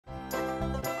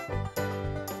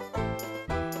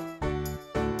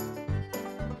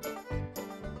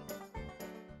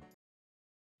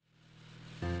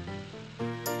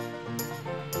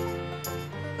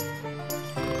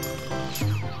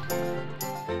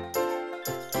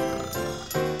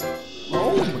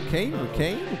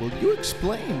McCain, will you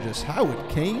explain just how it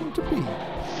came to be?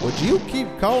 What you keep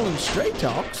calling straight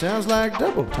talk sounds like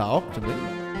double talk to me.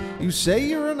 You say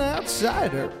you're an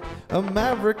outsider, a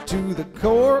maverick to the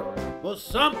core. Well,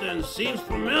 something seems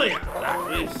familiar, like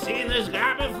we've seen this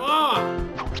guy before.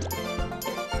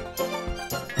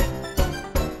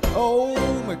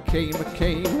 Oh,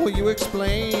 McCain, will you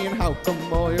explain how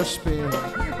come all your spin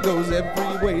goes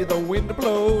every way the wind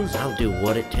blows? I'll do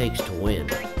what it takes to win.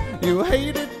 You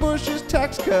hated Bush's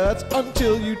tax cuts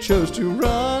until you chose to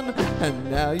run, and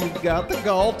now you've got the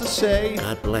gall to say,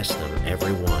 God bless them,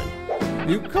 everyone.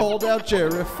 You called out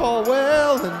Jerry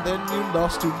Falwell, and then you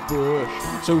lost to Bush.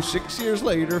 So 6 years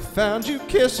later, found you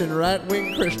kissing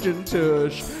right-wing Christian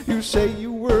tush. You say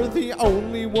you were the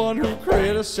only one who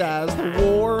criticized the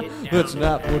war. That's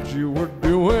not what you were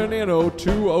doing in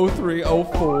 02, 03,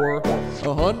 04.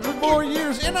 100 more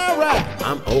years in Iraq.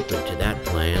 I'm open to that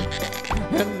plan.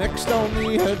 And next on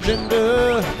the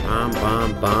agenda,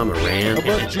 Bomb, Iran.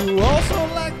 But you also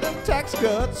like them tax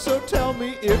cuts, so tell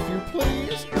me if you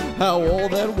please, how all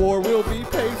that war will be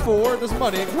paid for. Does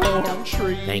money grow on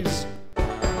trees? Thanks.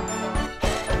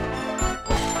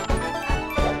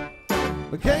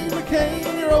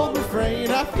 McCain, your old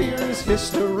refrain, I fear is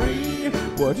history.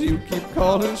 What you keep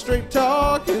calling straight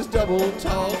talk is double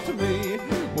talk to me.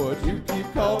 What you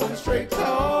keep calling straight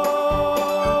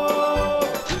talk,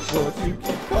 what you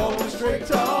keep calling straight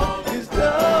talk